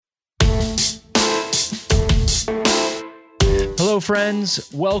Hello,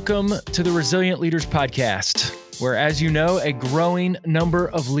 friends. Welcome to the Resilient Leaders Podcast, where, as you know, a growing number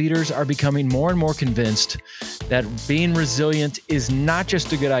of leaders are becoming more and more convinced that being resilient is not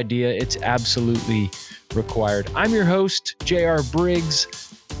just a good idea, it's absolutely required. I'm your host, J.R. Briggs,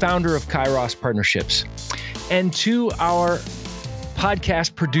 founder of Kairos Partnerships. And to our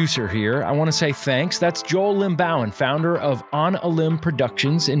podcast producer here, I want to say thanks. That's Joel Limbowen, founder of On a Limb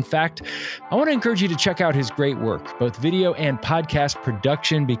Productions. In fact, I want to encourage you to check out his great work, both video and podcast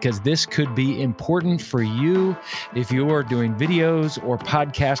production, because this could be important for you if you are doing videos or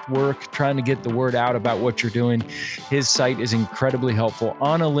podcast work, trying to get the word out about what you're doing. His site is incredibly helpful,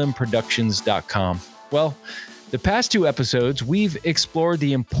 onalimproductions.com. Well, the past two episodes, we've explored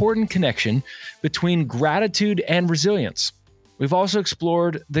the important connection between gratitude and resilience. We've also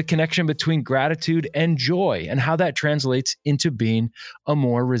explored the connection between gratitude and joy and how that translates into being a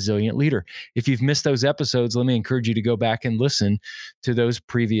more resilient leader. If you've missed those episodes, let me encourage you to go back and listen to those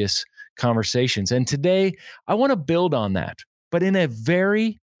previous conversations. And today, I want to build on that, but in a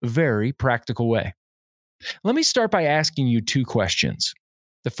very, very practical way. Let me start by asking you two questions.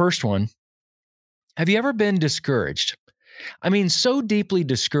 The first one, have you ever been discouraged? I mean, so deeply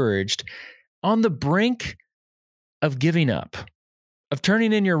discouraged, on the brink of giving up, of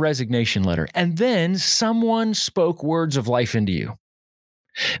turning in your resignation letter, and then someone spoke words of life into you.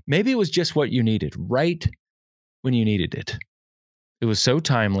 Maybe it was just what you needed, right when you needed it. It was so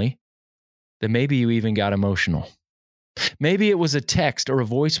timely that maybe you even got emotional. Maybe it was a text or a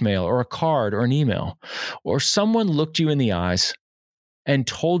voicemail or a card or an email, or someone looked you in the eyes and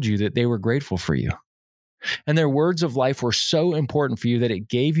told you that they were grateful for you. And their words of life were so important for you that it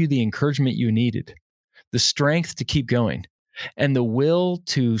gave you the encouragement you needed, the strength to keep going, and the will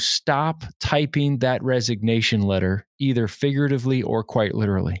to stop typing that resignation letter, either figuratively or quite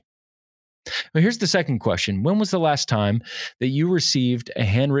literally. Well, here's the second question. When was the last time that you received a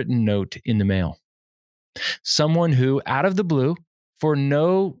handwritten note in the mail? Someone who, out of the blue, for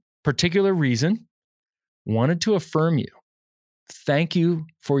no particular reason, wanted to affirm you, thank you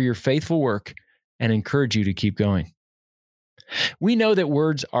for your faithful work, and encourage you to keep going. We know that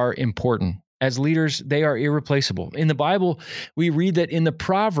words are important. As leaders, they are irreplaceable. In the Bible, we read that in the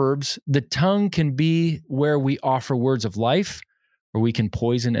Proverbs, the tongue can be where we offer words of life, or we can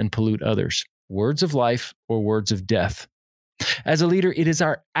poison and pollute others. Words of life or words of death. As a leader, it is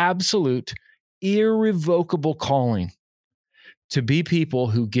our absolute, irrevocable calling to be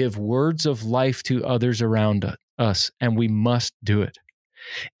people who give words of life to others around us, and we must do it.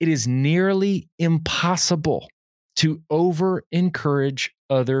 It is nearly impossible to over-encourage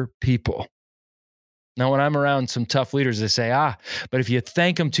other people. Now, when I'm around some tough leaders, they say, but if you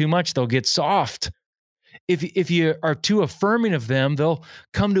thank them too much, they'll get soft. If you are too affirming of them, they'll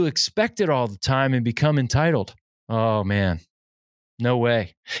come to expect it all the time and become entitled. Oh, man, no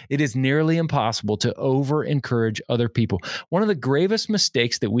way. It is nearly impossible to over-encourage other people. One of the gravest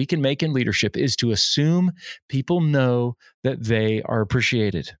mistakes that we can make in leadership is to assume people know that they are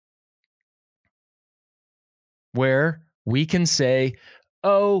appreciated. Where we can say,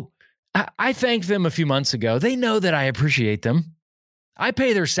 I thanked them a few months ago. They know that I appreciate them. I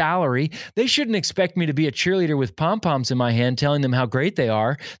pay their salary. They shouldn't expect me to be a cheerleader with pom-poms in my hand telling them how great they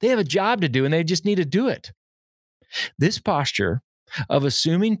are. They have a job to do and they just need to do it. This posture of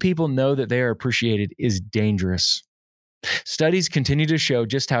assuming people know that they are appreciated is dangerous. Studies continue to show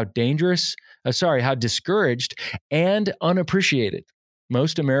just how discouraged and unappreciated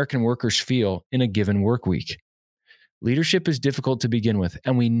most American workers feel in a given work week. Leadership is difficult to begin with,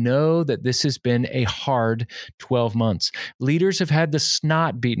 and we know that this has been a hard 12 months. Leaders have had the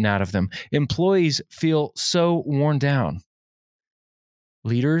snot beaten out of them. Employees feel so worn down.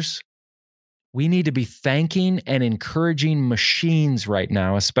 Leaders, we need to be thanking and encouraging machines right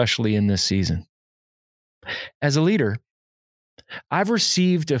now, especially in this season. As a leader, I've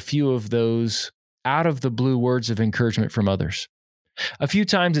received a few of those out of the blue words of encouragement from others. A few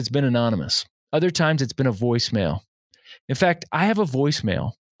times it's been anonymous. Other times it's been a voicemail. In fact, I have a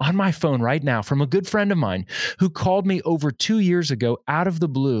voicemail on my phone right now from a good friend of mine who called me over 2 years ago out of the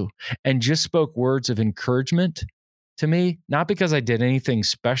blue and just spoke words of encouragement to me, not because I did anything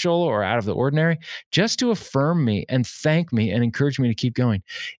special or out of the ordinary, just to affirm me and thank me and encourage me to keep going.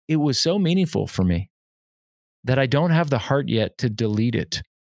 It was so meaningful for me that I don't have the heart yet to delete it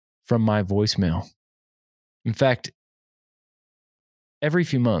from my voicemail. In fact, every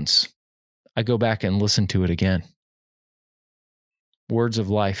few months, I go back and listen to it again. Words of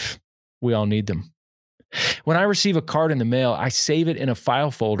life. We all need them. When I receive a card in the mail, I save it in a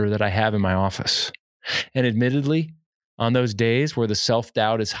file folder that I have in my office. And admittedly, on those days where the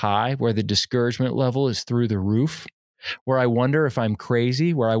self-doubt is high, where the discouragement level is through the roof, where I wonder if I'm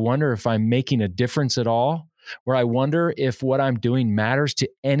crazy, where I wonder if I'm making a difference at all, where I wonder if what I'm doing matters to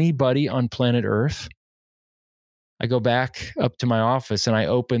anybody on planet Earth. I go back up to my office and I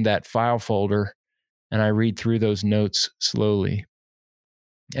open that file folder and I read through those notes slowly.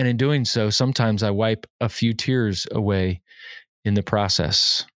 And in doing so, sometimes I wipe a few tears away in the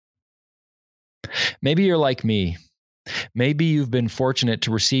process. Maybe you're like me. Maybe you've been fortunate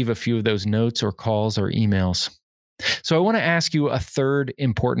to receive a few of those notes or calls or emails. So I want to ask you a third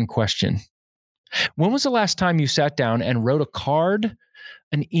important question. When was the last time you sat down and wrote a card,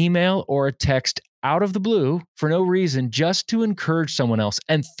 an email, or a text out of the blue for no reason, just to encourage someone else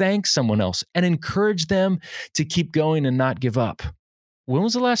and thank someone else and encourage them to keep going and not give up? When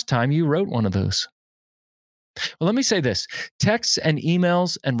was the last time you wrote one of those? Well, let me say this. Texts and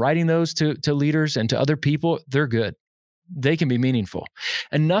emails and writing those to leaders and to other people, they're good. They can be meaningful.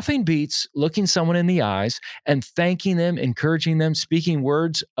 And nothing beats looking someone in the eyes and thanking them, encouraging them, speaking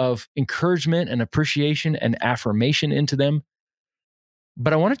words of encouragement and appreciation and affirmation into them.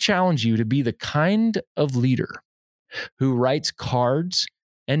 But I want to challenge you to be the kind of leader who writes cards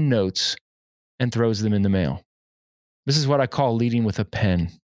and notes and throws them in the mail. This is what I call leading with a pen.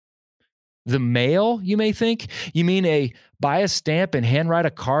 The mail, you may think? You mean buy a stamp and handwrite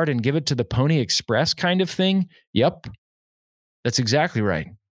a card and give it to the Pony Express kind of thing? Yep, that's exactly right.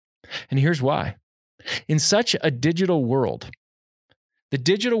 And here's why. In such a digital world, the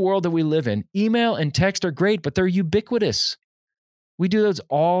digital world that we live in, email and text are great, but they're ubiquitous. We do those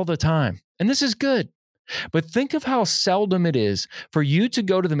all the time. And this is good. But think of how seldom it is for you to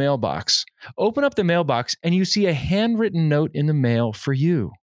go to the mailbox, open up the mailbox, and you see a handwritten note in the mail for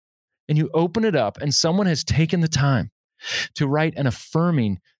you. And you open it up, and someone has taken the time to write an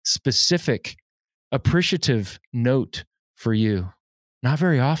affirming, specific, appreciative note for you. Not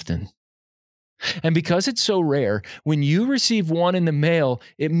very often. And because it's so rare, when you receive one in the mail,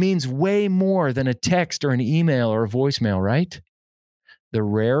 it means way more than a text or an email or a voicemail, right? The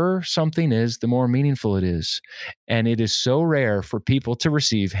rarer something is, the more meaningful it is. And it is so rare for people to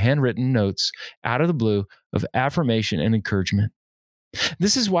receive handwritten notes out of the blue of affirmation and encouragement.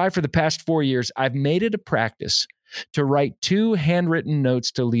 This is why for the past 4 years, I've made it a practice to write 2 handwritten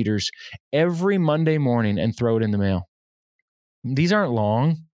notes to leaders every Monday morning and throw it in the mail. These aren't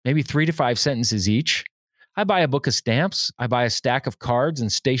long, maybe 3 to 5 sentences each. I buy a book of stamps. I buy a stack of cards and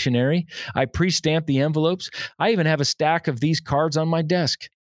stationery. I pre-stamp the envelopes. I even have a stack of these cards on my desk.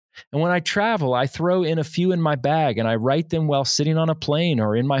 And when I travel, I throw in a few in my bag and I write them while sitting on a plane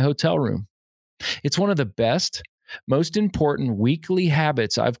or in my hotel room. It's one of the best, most important weekly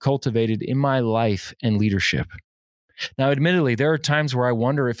habits I've cultivated in my life and leadership. Now, admittedly, there are times where I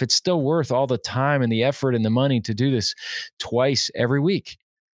wonder if it's still worth all the time and the effort and the money to do this twice every week.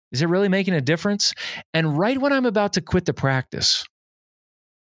 Is it really making a difference? And right when I'm about to quit the practice,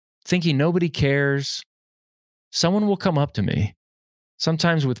 thinking nobody cares, someone will come up to me,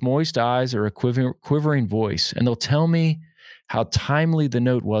 sometimes with moist eyes or a quivering voice, and they'll tell me how timely the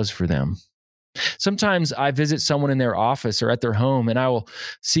note was for them. Sometimes I visit someone in their office or at their home, and I will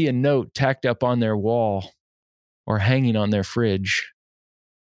see a note tacked up on their wall or hanging on their fridge.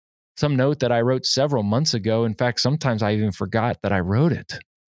 Some note that I wrote several months ago. In fact, sometimes I even forgot that I wrote it.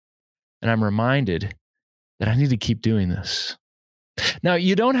 And I'm reminded that I need to keep doing this. Now,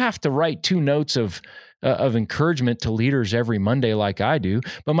 you don't have to write 2 notes of encouragement to leaders every Monday like I do,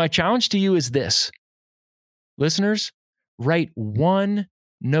 but my challenge to you is this. Listeners, write 1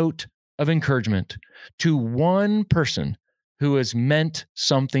 note of encouragement to one person who has meant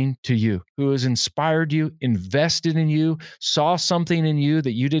something to you, who has inspired you, invested in you, saw something in you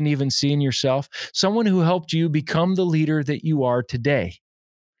that you didn't even see in yourself, someone who helped you become the leader that you are today.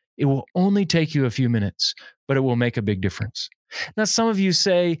 It will only take you a few minutes, but it will make a big difference. Now, some of you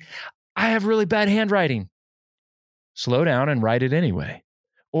say, I have really bad handwriting. Slow down and write it anyway.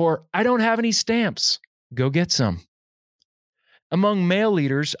 Or, I don't have any stamps. Go get some. Among male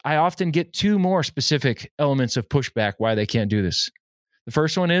leaders, I often get 2 more specific elements of pushback why they can't do this. The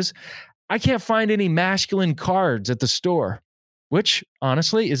first one is, I can't find any masculine cards at the store, which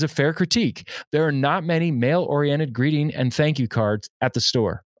honestly is a fair critique. There are not many male-oriented greeting and thank you cards at the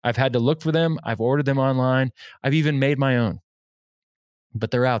store. I've had to look for them. I've ordered them online. I've even made my own.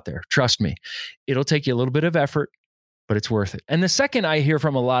 But they're out there. Trust me. It'll take you a little bit of effort, but it's worth it. And the second I hear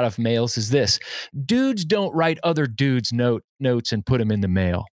from a lot of males is this. Dudes don't write other dudes' notes and put them in the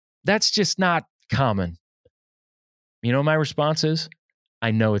mail. That's just not common. You know what my response is? I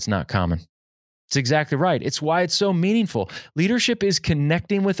know it's not common. It's exactly right. It's why it's so meaningful. Leadership is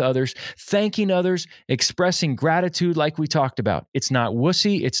connecting with others, thanking others, expressing gratitude like we talked about. It's not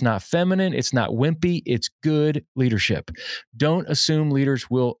wussy. It's not feminine. It's not wimpy. It's good leadership. Don't assume leaders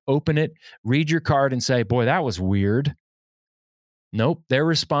will open it, read your card and say, boy, that was weird. Nope. Their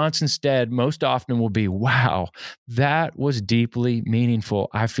response instead most often will be, wow, that was deeply meaningful.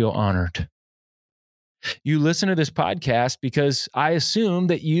 I feel honored. You listen to this podcast because I assume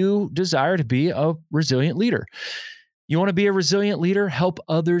that you desire to be a resilient leader. You want to be a resilient leader? Help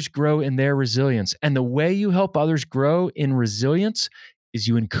others grow in their resilience. And the way you help others grow in resilience is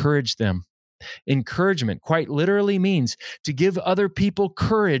you encourage them. Encouragement quite literally means to give other people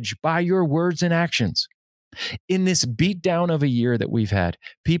courage by your words and actions. In this beatdown of a year that we've had,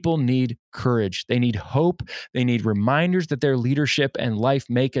 people need courage. They need hope. They need reminders that their leadership and life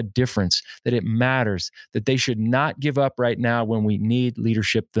make a difference, that it matters, that they should not give up right now when we need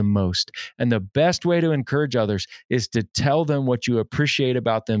leadership the most. And the best way to encourage others is to tell them what you appreciate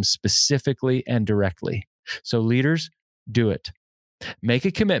about them specifically and directly. So leaders, do it. Make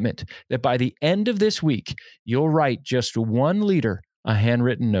a commitment that by the end of this week, you'll write just one leader a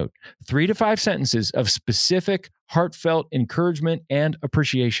handwritten note, 3 to 5 sentences of specific, heartfelt encouragement and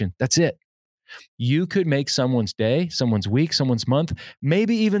appreciation. That's it. You could make someone's day, someone's week, someone's month,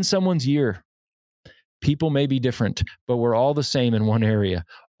 maybe even someone's year. People may be different, but we're all the same in one area.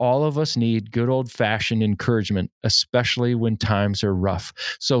 All of us need good old-fashioned encouragement, especially when times are rough.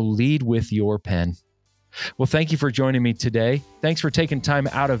 So lead with your pen. Well, thank you for joining me today. Thanks for taking time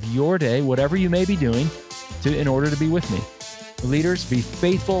out of your day, whatever you may be doing, in order to be with me. Leaders, be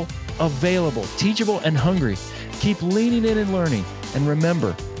faithful, available, teachable, and hungry. Keep leaning in and learning. And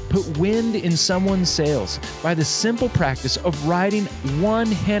remember, put wind in someone's sails by the simple practice of writing one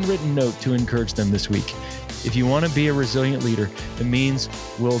handwritten note to encourage them this week. If you want to be a resilient leader, it means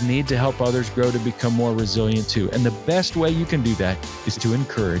we'll need to help others grow to become more resilient too. And the best way you can do that is to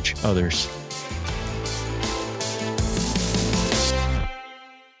encourage others.